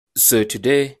So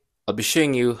today I'll be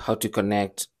showing you how to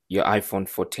connect your iPhone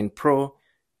 14 Pro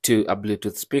to a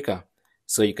Bluetooth speaker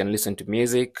so you can listen to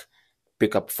music,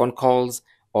 pick up phone calls,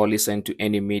 or listen to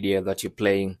any media that you're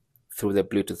playing through the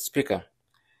Bluetooth speaker.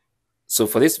 So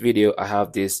for this video, I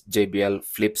have this JBL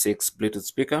Flip 6 Bluetooth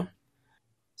speaker.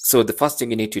 So the first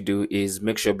thing you need to do is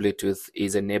make sure Bluetooth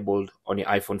is enabled on your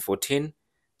iPhone 14.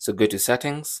 So go to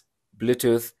Settings,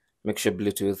 Bluetooth, make sure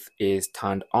Bluetooth is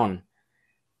turned on.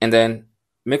 And then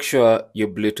make sure your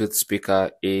Bluetooth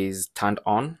speaker is turned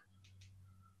on.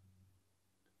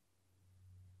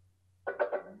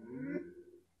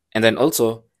 And then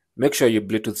also make sure your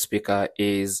Bluetooth speaker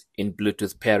is in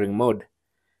Bluetooth pairing mode.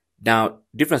 Now,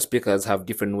 different speakers have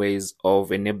different ways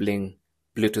of enabling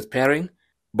Bluetooth pairing,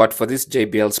 but for this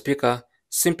JBL speaker,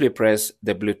 simply press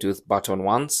the Bluetooth button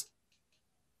once.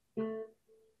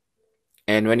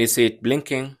 And when you see it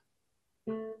blinking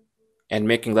and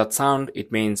making that sound,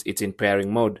 it means it's in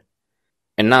pairing mode.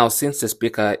 And now, since the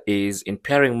speaker is in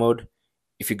pairing mode,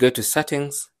 if you go to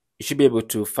settings, you should be able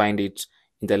to find it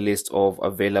in the list of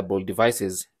available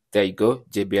devices. There you go,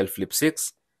 JBL Flip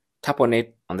 6. Tap on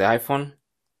it on the iPhone,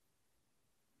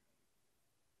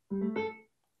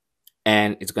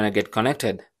 and it's going to get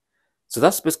connected. So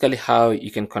that's basically how you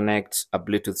can connect a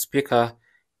Bluetooth speaker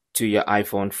to your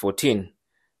iPhone 14.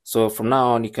 So from now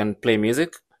on, you can play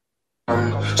music.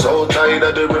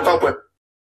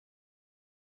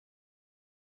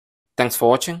 Thanks for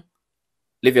watching.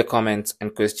 Leave your comments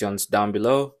and questions down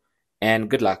below, and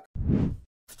good luck.